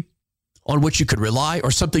something on which you can rely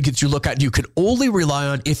or something that you look at and you can only rely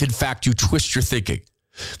on if, in fact, you twist your thinking?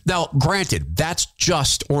 Now, granted, that's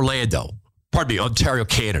just Ontario,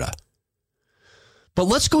 Canada. But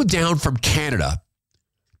let's go down from Canada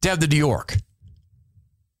down to New York.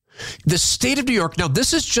 The state of New York, now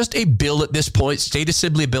this is just a bill at this point, State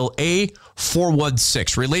Assembly Bill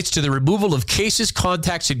A416, relates to the removal of cases,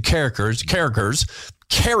 contacts, and carriers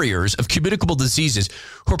of communicable diseases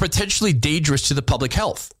who are potentially dangerous to the public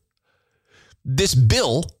health. This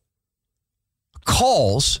bill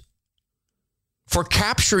calls for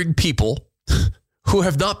capturing people who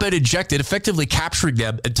have not been injected, effectively capturing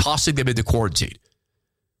them and tossing them into quarantine.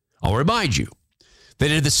 I'll remind you that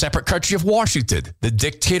in the separate country of Washington, the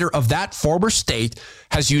dictator of that former state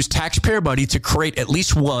has used taxpayer money to create at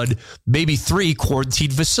least 1, maybe 3 quarantine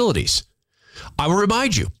facilities. I will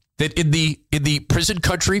remind you that in the prison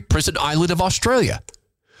island of Australia,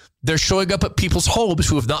 they're showing up at people's homes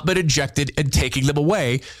who have not been injected and taking them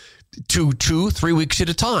away 2-3 weeks at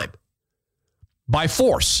a time by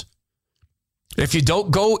force. If you don't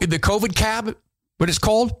go in the COVID cab, what it's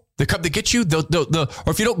called, they come to get you,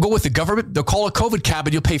 or if you don't go with the government, they'll call a COVID cab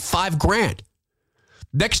and you'll pay $5,000.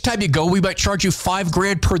 Next time you go, we might charge you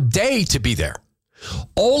 $5,000 per day to be there.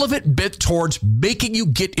 All of it bent towards making you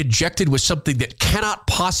get injected with something that cannot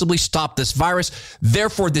possibly stop this virus.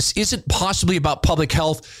 Therefore, this isn't possibly about public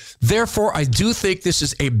health. Therefore, I do think this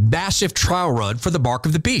is a massive trial run for the mark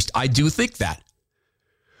of the beast. I do think that.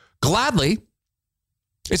 Gladly,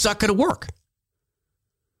 it's not going to work.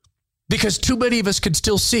 Because too many of us can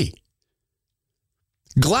still see.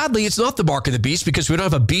 Gladly, it's not the mark of the beast because we don't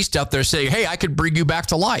have a beast out there saying, hey, I can bring you back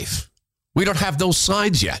to life. We don't have those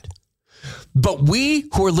signs yet. But we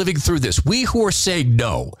who are living through this, we who are saying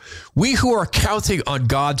no, we who are counting on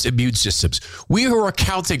God's immune systems, we who are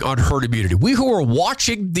counting on herd immunity, we who are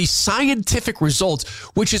watching the scientific results,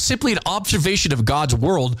 which is simply an observation of God's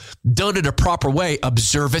world done in a proper way,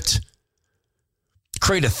 observe it,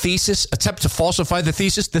 create a thesis, attempt to falsify the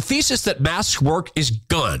thesis. The thesis that masks work is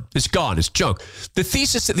gone. It's gone. It's junk. The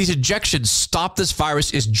thesis that these injections stop this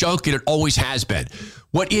virus is junk, and it always has been.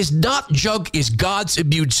 What is not junk is God's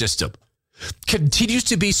immune system. continues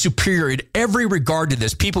to be superior in every regard to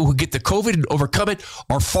this. People who get the COVID and overcome it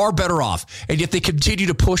are far better off. And yet they continue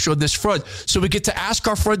to push on this front. So we get to ask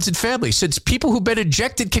our friends and family, since people who've been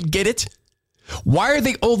injected can get it, why are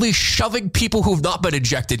they only shoving people who've not been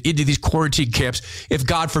injected into these quarantine camps if,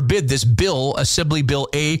 God forbid, this bill, Assembly Bill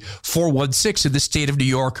A416 in the state of New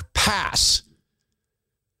York, pass?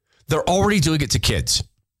 They're already doing it to kids.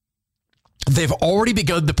 They've already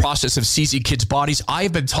begun the process of seizing kids' bodies. I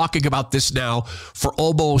have been talking about this now for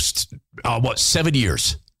almost, 7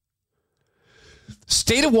 years.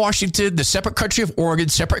 State of Washington, the separate country of Oregon,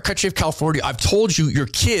 separate country of California. I've told you your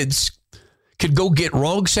kids can go get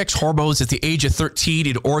wrong sex hormones at the age of 13.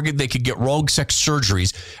 In Oregon, they can get wrong sex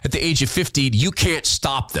surgeries at the age of 15. You can't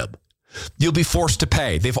stop them. You'll be forced to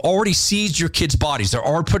pay. They've already seized your kids' bodies. They're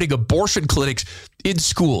already putting abortion clinics in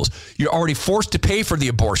schools. You're already forced to pay for the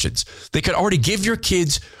abortions. They could already give your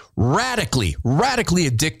kids radically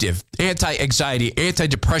addictive anti-anxiety,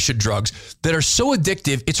 anti-depression drugs that are so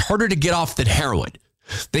addictive, it's harder to get off than heroin.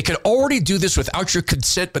 They could already do this without your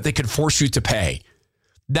consent, but they can force you to pay.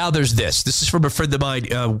 Now there's this. This is from a friend of mine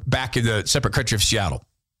back in the separate country of Seattle.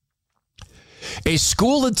 A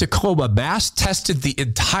school in Tacoma mass tested the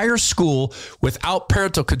entire school without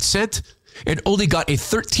parental consent and only got a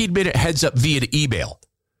 13-minute heads up via email.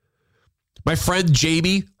 My friend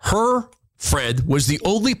Jamie, her friend, was the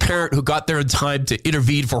only parent who got there in time to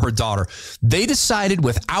intervene for her daughter. They decided,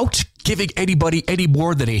 without giving anybody any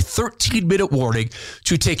more than a 13-minute warning,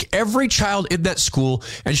 to take every child in that school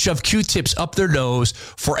and shove Q-tips up their nose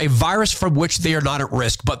for a virus from which they are not at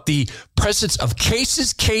risk. But the presence of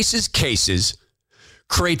cases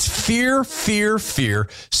creates fear,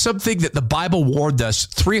 something that the Bible warned us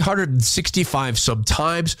 365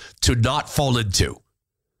 sometimes to not fall into.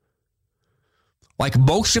 Like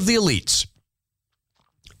most of the elites,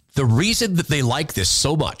 the reason that they like this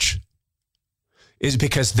so much is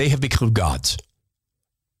because they have become gods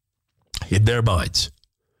in their minds.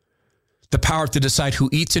 The power to decide who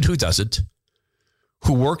eats and who doesn't,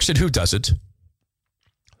 who works and who doesn't,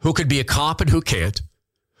 who can be a cop and who can't,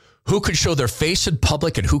 who can show their face in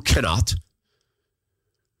public and who cannot,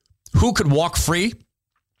 who can walk free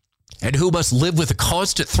and who must live with the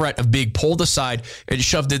constant threat of being pulled aside and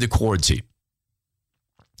shoved into quarantine.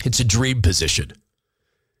 It's a dream position.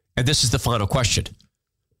 And this is the final question.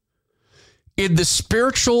 In the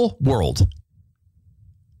spiritual world,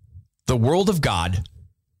 the world of God,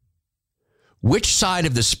 which side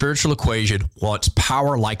of the spiritual equation wants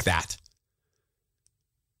power like that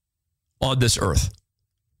on this earth?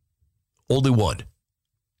 Only one.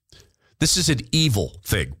 This is an evil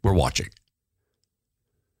thing we're watching.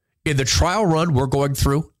 In the trial run we're going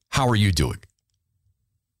through, how are you doing?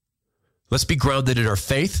 Let's be grounded in our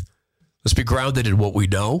faith. Let's be grounded in what we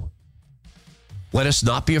know. Let us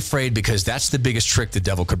not be afraid, because that's the biggest trick the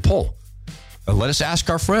devil can pull. And let us ask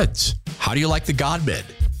our friends, how do you like the God men?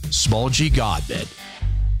 Small G God men.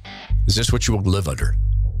 Is this what you will live under?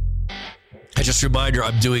 And just a reminder,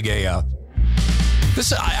 I'm doing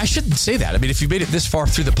I shouldn't say that. I mean, if you made it this far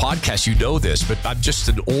through the podcast, you know this, but I'm just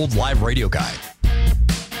an old live radio guy.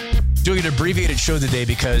 Doing an abbreviated show today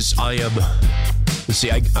because I am, let's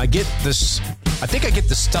see, I get this, I think I get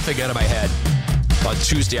the stuffing out of my head on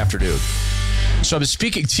Tuesday afternoon. So I'm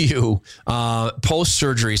speaking to you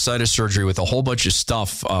post-surgery, sinus surgery, with a whole bunch of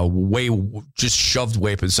stuff just shoved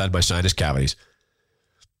way up inside my sinus cavities.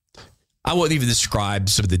 I won't even describe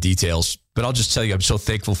some of the details, but I'll just tell you I'm so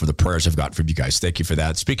thankful for the prayers I've gotten from you guys. Thank you for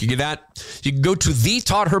that. Speaking of that, you can go to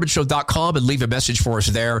thetoddhermanshow.com and leave a message for us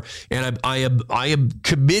there. And I am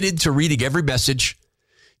committed to reading every message,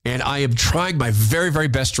 and I am trying my very, very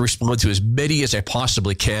best to respond to as many as I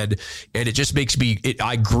possibly can. And it just makes me,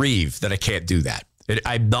 I grieve that I can't do that. And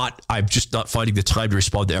I'm just not finding the time to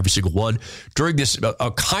respond to every single one. During this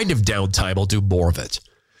kind of downtime, I'll do more of it.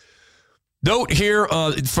 Note here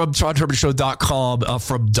from ToddHermanShow.com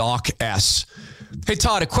from Doc S. Hey,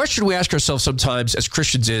 Todd, a question we ask ourselves sometimes as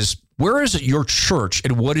Christians is, where is your church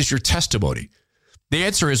and what is your testimony? The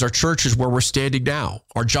answer is our church is where we're standing now,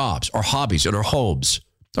 our jobs, our hobbies, and our homes.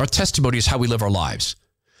 Our testimony is how we live our lives.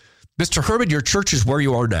 Mr. Herman, your church is where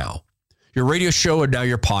you are now, your radio show and now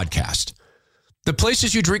your podcast. The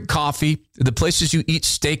places you drink coffee, the places you eat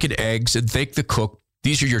steak and eggs and thank the cook,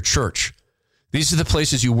 these are your church. These are the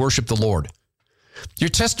places you worship the Lord. Your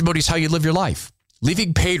testimony is how you live your life.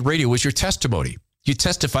 Leaving paid radio is your testimony. You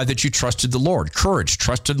testify that you trusted the Lord. Courage,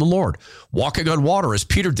 trust in the Lord. Walking on water as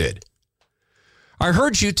Peter did. I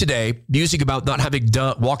heard you today musing about not having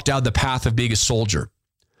walked down the path of being a soldier.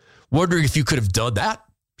 Wondering if you could have done that?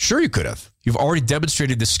 Sure you could have. You've already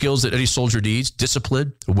demonstrated the skills that any soldier needs: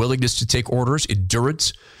 discipline, a willingness to take orders,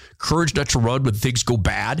 endurance, courage not to run when things go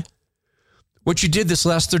bad. What you did this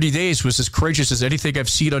last 30 days was as courageous as anything I've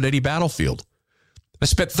seen on any battlefield. I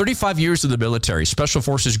spent 35 years in the military. Special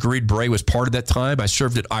Forces Green Beret was part of that time. I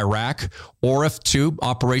served in Iraq, ORF 2,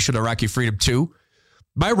 Operation Iraqi Freedom 2.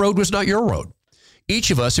 My road was not your road. Each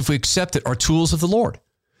of us, if we accept it, are tools of the Lord.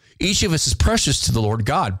 Each of us is precious to the Lord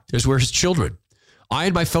God, as we're his children. I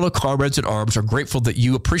and my fellow comrades in arms are grateful that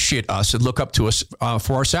you appreciate us and look up to us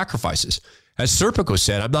for our sacrifices. As Serpico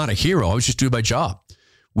said, I'm not a hero. I was just doing my job.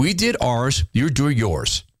 We did ours. You're doing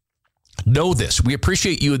yours. Know this. We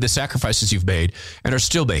appreciate you and the sacrifices you've made and are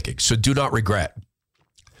still making, so do not regret.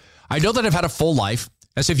 I know that I've had a full life,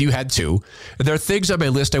 as if you had too, and there are things on my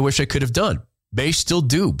list I wish I could have done. May still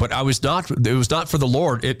do, but it was not for the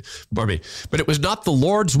Lord. But it was not the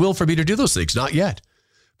Lord's will for me to do those things. Not yet.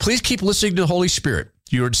 Please keep listening to the Holy Spirit.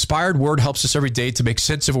 Your inspired word helps us every day to make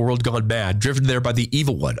sense of a world gone mad, driven there by the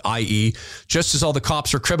evil one, i.e., just as all the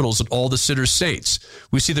cops are criminals and all the sinners saints.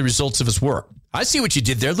 We see the results of his work. I see what you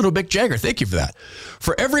did there, little Mick Jagger. Thank you for that.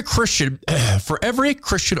 For every Christian,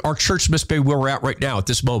 our church must be where we're at right now at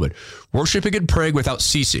this moment, worshiping and praying without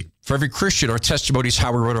ceasing. For every Christian, our testimony is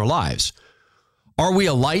how we run our lives. Are we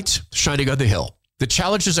a light shining on the hill? The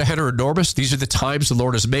challenges ahead are enormous. These are the times the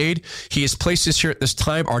Lord has made. He has placed us here at this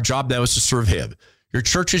time. Our job now is to serve him. Your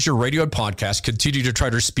churches, your radio and podcast continue to try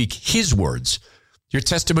to speak his words. Your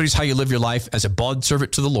testimony is how you live your life as a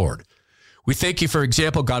bondservant to the Lord. We thank you for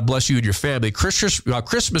example. God bless you and your family.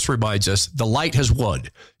 Christmas reminds us the light has won.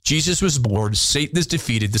 Jesus was born. Satan is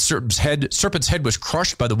defeated. The serpent's head was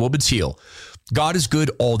crushed by the woman's heel. God is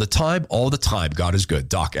good all the time. All the time, God is good.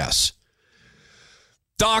 Doc S.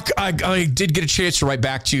 Doc, I did get a chance to write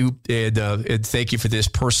back to you, and thank you for this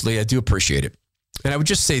personally. I do appreciate it. And I would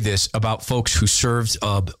just say this about folks who served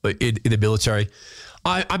in the military.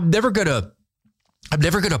 I'm never gonna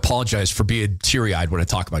apologize for being teary-eyed when I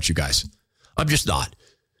talk about you guys. I'm just not.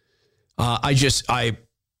 I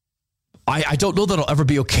don't know that I'll ever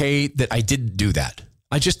be okay that I didn't do that.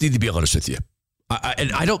 I just need to be honest with you.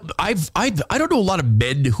 I don't know a lot of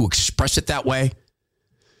men who express it that way.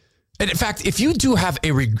 And in fact, if you do have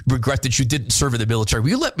a regret that you didn't serve in the military, will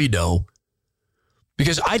you let me know?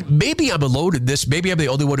 Because maybe I'm alone in this. Maybe I'm the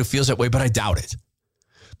only one who feels that way, but I doubt it.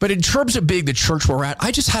 But in terms of being the church we're at,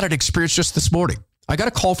 I just had an experience just this morning. I got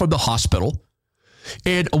a call from the hospital,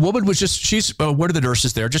 and a woman was she's one of the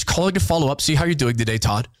nurses there, just calling to follow up, see how you're doing today,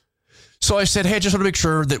 Todd. So I said, hey, I just want to make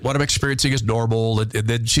sure that what I'm experiencing is normal. And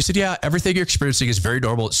then she said, yeah, everything you're experiencing is very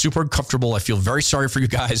normal. It's super uncomfortable. I feel very sorry for you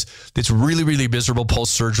guys. It's really, really miserable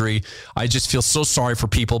post-surgery. I just feel so sorry for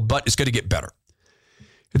people, but it's going to get better.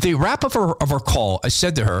 At the wrap up of our call, I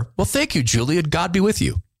said to her, well, thank you, Julie, and God be with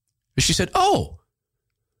you. And she said, oh,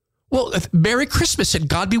 well, Merry Christmas and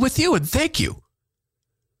God be with you and thank you.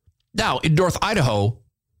 Now, in North Idaho,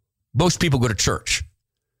 most people go to church.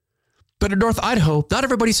 But in North Idaho, not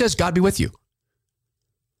everybody says God be with you.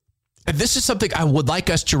 And this is something I would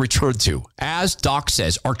like us to return to. As Doc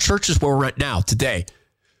says, our church is where we're at now, today.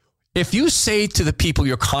 If you say to the people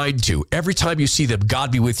you're kind to, every time you see them,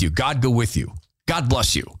 God be with you, God go with you, God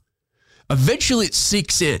bless you, eventually it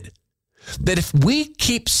sinks in that if we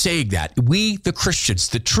keep saying that, we, the Christians,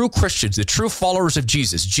 the true followers of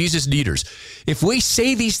Jesus, Jesus leaders, if we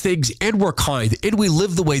say these things and we're kind and we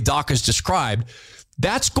live the way Doc has described,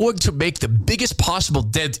 that's going to make the biggest possible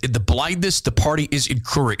dent in the blindness the party is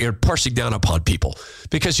incurring and pressing down upon people.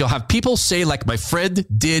 Because you'll have people say, like my friend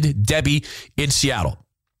did, Debbie in Seattle,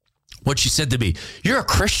 when she said to me, you're a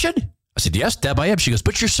Christian? I said, yes, Deb, I am. She goes,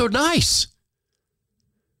 but you're so nice.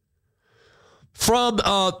 From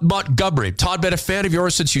Montgomery, Todd, been a fan of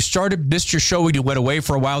yours since you started. Missed your show when you went away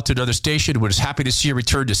for a while to another station. Was happy to see you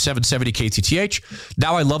return to 770 KTTH.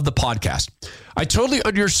 Now I love the podcast. I totally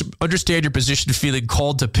understand your position, feeling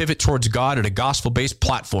called to pivot towards God and a gospel-based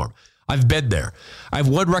platform. I've been there. I have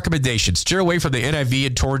one recommendation. Steer away from the NIV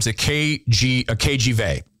and towards the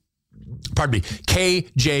KJV.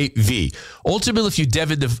 Ultimately, if you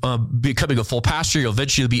delve into becoming a full pastor, you'll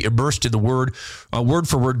eventually be immersed in the word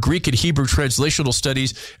for word Greek and Hebrew translational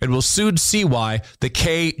studies, and will soon see why the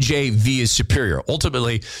KJV is superior.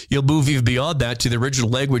 Ultimately, you'll move even beyond that to the original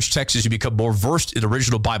language text as you become more versed in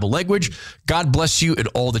original Bible language. God bless you in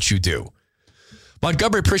all that you do.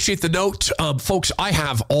 Montgomery, appreciate the note. Folks, I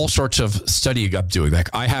have all sorts of studying I'm doing.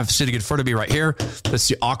 Like I have sitting in front of me right here, that's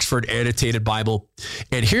the Oxford Annotated Bible.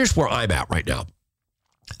 And here's where I'm at right now.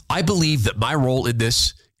 I believe that my role in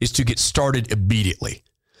this is to get started immediately.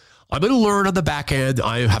 I'm going to learn on the back end.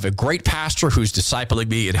 I have a great pastor who's discipling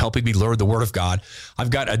me and helping me learn the Word of God.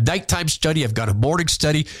 I've got a nighttime study. I've got a morning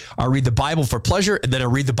study. I read the Bible for pleasure, and then I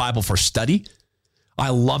read the Bible for study. I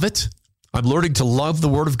love it. I'm learning to love the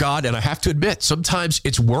Word of God, and I have to admit, sometimes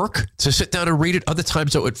it's work to sit down and read it. Other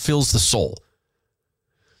times, though, it fills the soul.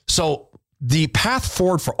 So the path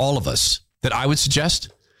forward for all of us that I would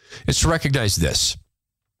suggest is to recognize this.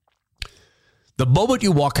 The moment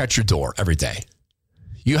you walk out your door every day,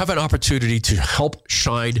 you have an opportunity to help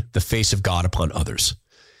shine the face of God upon others.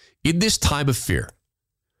 In this time of fear,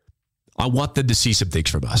 I want them to see some things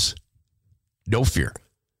from us. No fear.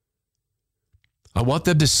 I want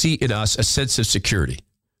them to see in us a sense of security.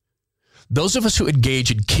 Those of us who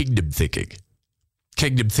engage in kingdom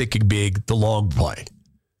thinking being the long play,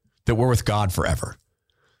 that we're with God forever,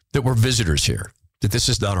 that we're visitors here, that this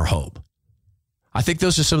is not our home. I think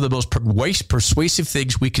those are some of the most persuasive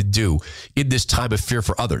things we can do in this time of fear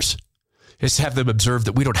for others, is to have them observe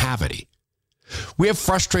that we don't have any. We have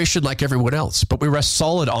frustration like everyone else, but we rest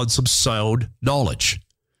solid on some sound knowledge.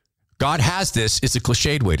 God has this is a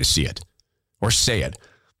cliched way to see it or say it.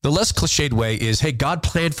 The less cliched way is, hey, God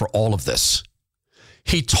planned for all of this.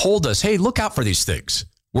 He told us, hey, look out for these things.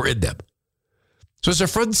 We're in them. So as our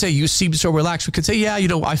friends say, you seem so relaxed, we could say, yeah,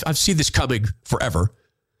 I've seen this coming forever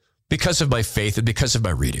because of my faith and because of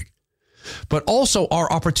my reading. But also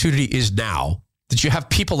our opportunity is now that you have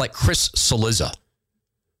people like Cillizza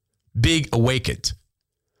being awakened.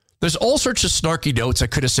 There's all sorts of snarky notes I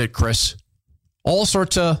could have sent Chris. All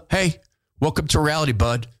sorts of, hey, welcome to reality,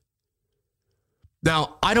 bud.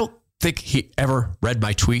 Now, I don't think he ever read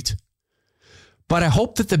my tweet, but I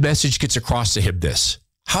hope that the message gets across to him this.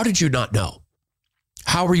 How did you not know?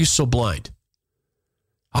 How were you so blind?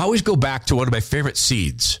 I always go back to one of my favorite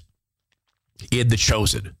scenes in The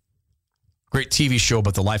Chosen. Great TV show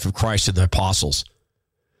about the life of Christ and the apostles.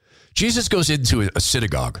 Jesus goes into a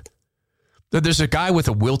synagogue. Then there's a guy with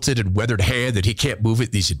a wilted and weathered hand and he can't move it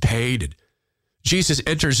and he's in pain. And Jesus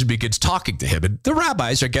enters and begins talking to him. And the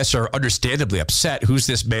rabbis, I guess, are understandably upset. Who's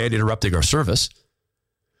this man interrupting our service?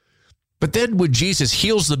 But then when Jesus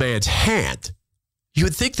heals the man's hand, you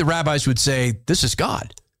would think the rabbis would say, this is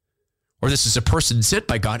God, or this is a person sent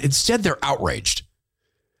by God. Instead, they're outraged.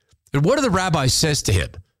 And one of the rabbis says to him,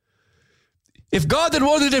 if God had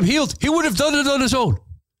wanted him healed, he would have done it on his own.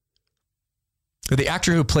 And the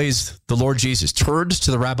actor who plays the Lord Jesus turns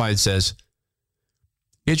to the rabbi and says,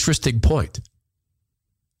 interesting point.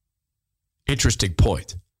 Interesting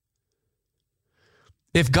point.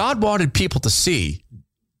 If God wanted people to see,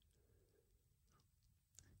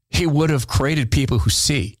 he would have created people who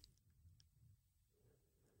see.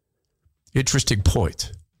 Interesting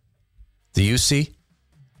point. Do you see?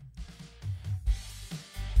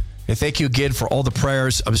 And thank you again for all the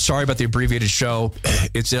prayers. I'm sorry about the abbreviated show.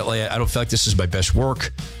 Incidentally, I don't feel like this is my best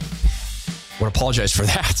work. I want to apologize for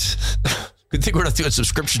that. Good thing we're not doing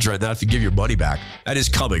subscriptions right now. I have to give your money back. That is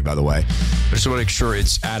coming, by the way. I just want to make sure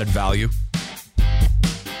it's added value.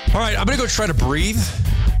 All right, I'm going to go try to breathe.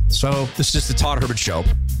 So this is the Todd Herman Show.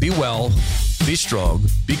 Be well, be strong,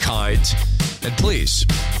 be kind, and please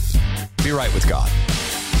be right with God.